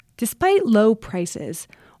Despite low prices,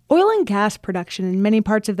 oil and gas production in many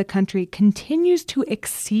parts of the country continues to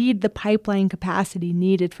exceed the pipeline capacity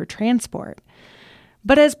needed for transport.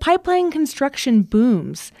 But as pipeline construction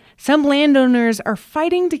booms, some landowners are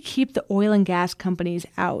fighting to keep the oil and gas companies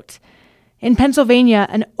out. In Pennsylvania,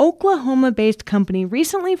 an Oklahoma-based company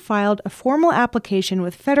recently filed a formal application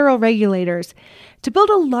with federal regulators to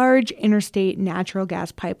build a large interstate natural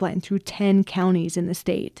gas pipeline through 10 counties in the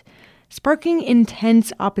state, sparking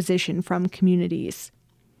intense opposition from communities.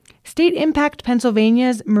 State Impact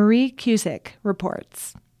Pennsylvania's Marie Cusick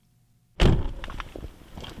reports.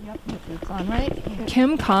 It's on, right?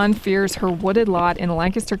 Kim Kahn fears her wooded lot in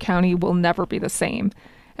Lancaster County will never be the same.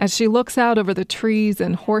 As she looks out over the trees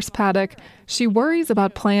and horse paddock, she worries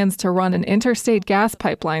about plans to run an interstate gas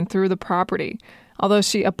pipeline through the property. Although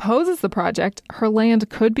she opposes the project, her land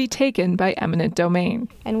could be taken by eminent domain.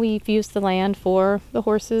 And we've used the land for the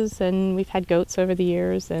horses, and we've had goats over the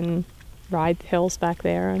years and ride the hills back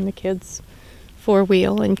there, and the kids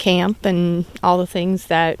four-wheel and camp and all the things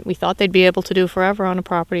that we thought they'd be able to do forever on a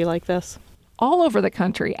property like this. All over the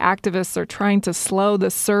country, activists are trying to slow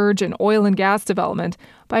the surge in oil and gas development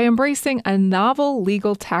by embracing a novel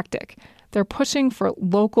legal tactic. They're pushing for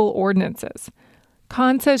local ordinances.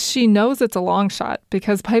 Kahn says she knows it's a long shot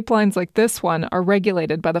because pipelines like this one are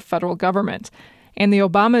regulated by the federal government, and the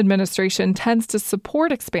Obama administration tends to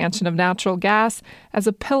support expansion of natural gas as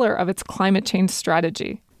a pillar of its climate change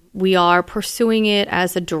strategy. We are pursuing it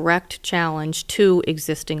as a direct challenge to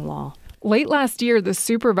existing law. Late last year, the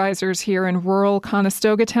supervisors here in rural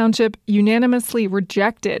Conestoga Township unanimously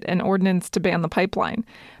rejected an ordinance to ban the pipeline.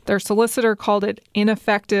 Their solicitor called it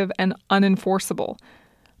ineffective and unenforceable.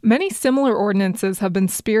 Many similar ordinances have been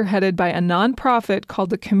spearheaded by a nonprofit called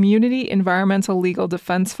the Community Environmental Legal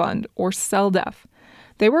Defense Fund, or CELDEF.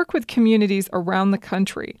 They work with communities around the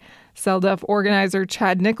country. CELDEF organizer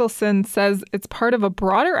Chad Nicholson says it's part of a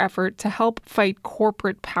broader effort to help fight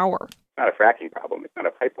corporate power. It's not a fracking problem. It's not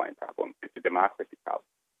a pipeline problem. It's a democracy problem,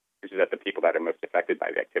 which is that the people that are most affected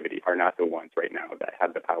by the activity are not the ones right now that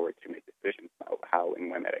have the power to make decisions about how and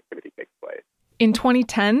when that activity takes place. In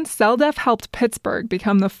 2010, CELDEF helped Pittsburgh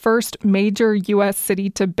become the first major U.S. city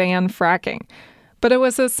to ban fracking. But it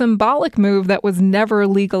was a symbolic move that was never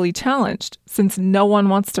legally challenged, since no one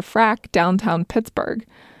wants to frack downtown Pittsburgh.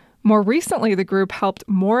 More recently, the group helped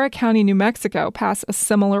Mora County, New Mexico, pass a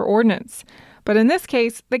similar ordinance. But in this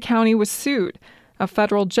case, the county was sued. A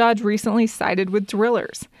federal judge recently sided with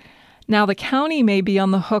drillers. Now the county may be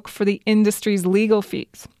on the hook for the industry's legal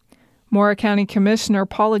fees. Mora County Commissioner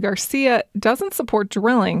Paula Garcia doesn't support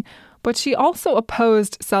drilling, but she also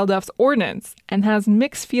opposed CELDEF's ordinance and has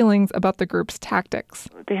mixed feelings about the group's tactics.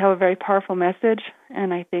 They have a very powerful message,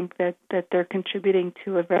 and I think that they're contributing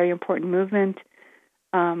to a very important movement.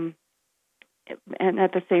 And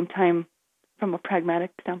at the same time, from a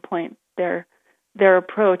pragmatic standpoint, their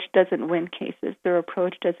approach doesn't win cases. Their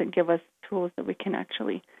approach doesn't give us tools that we can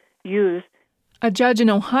actually use. A judge in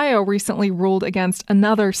Ohio recently ruled against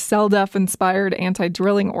another CELDEF-inspired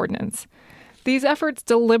anti-drilling ordinance. These efforts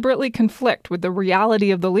deliberately conflict with the reality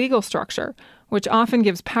of the legal structure, which often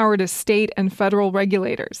gives power to state and federal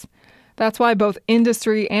regulators. That's why both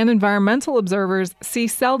industry and environmental observers see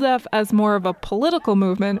CELDEF as more of a political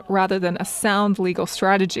movement rather than a sound legal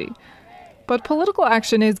strategy. But political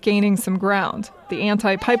action is gaining some ground. The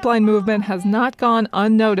anti-pipeline movement has not gone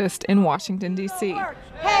unnoticed in Washington, D.C.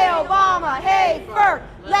 Hey, Obama, hey, FERC,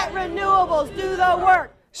 let renewables do the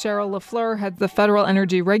work. Cheryl LaFleur heads the Federal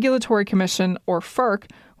Energy Regulatory Commission, or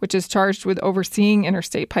FERC, which is charged with overseeing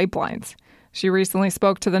interstate pipelines. She recently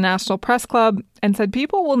spoke to the National Press Club and said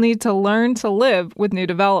people will need to learn to live with new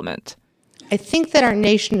development. I think that our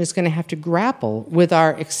nation is going to have to grapple with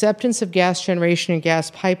our acceptance of gas generation and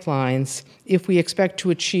gas pipelines if we expect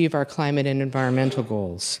to achieve our climate and environmental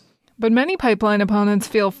goals. But many pipeline opponents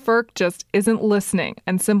feel FERC just isn't listening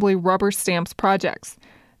and simply rubber stamps projects.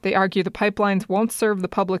 They argue the pipelines won't serve the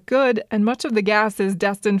public good, and much of the gas is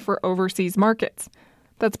destined for overseas markets.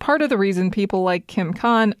 That's part of the reason people like Kim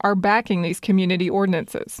Kahn are backing these community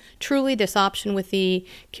ordinances. Truly, this option with the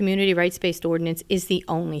community rights-based ordinance is the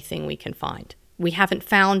only thing we can find. We haven't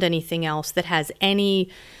found anything else that has any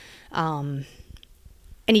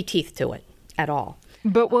teeth to it at all.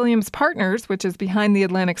 But Williams Partners, which is behind the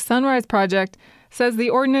Atlantic Sunrise Project, says the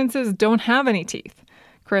ordinances don't have any teeth.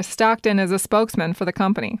 Chris Stockton is a spokesman for the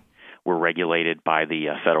company. We're regulated by the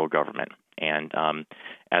federal government, and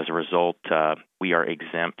as a result, we are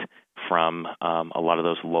exempt from a lot of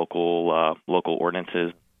those local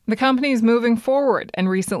ordinances. The company is moving forward and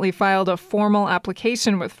recently filed a formal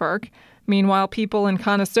application with FERC. Meanwhile, people in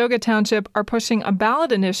Conestoga Township are pushing a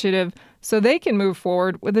ballot initiative so they can move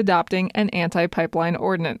forward with adopting an anti-pipeline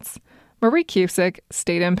ordinance. Marie Cusick,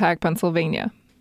 State Impact, Pennsylvania.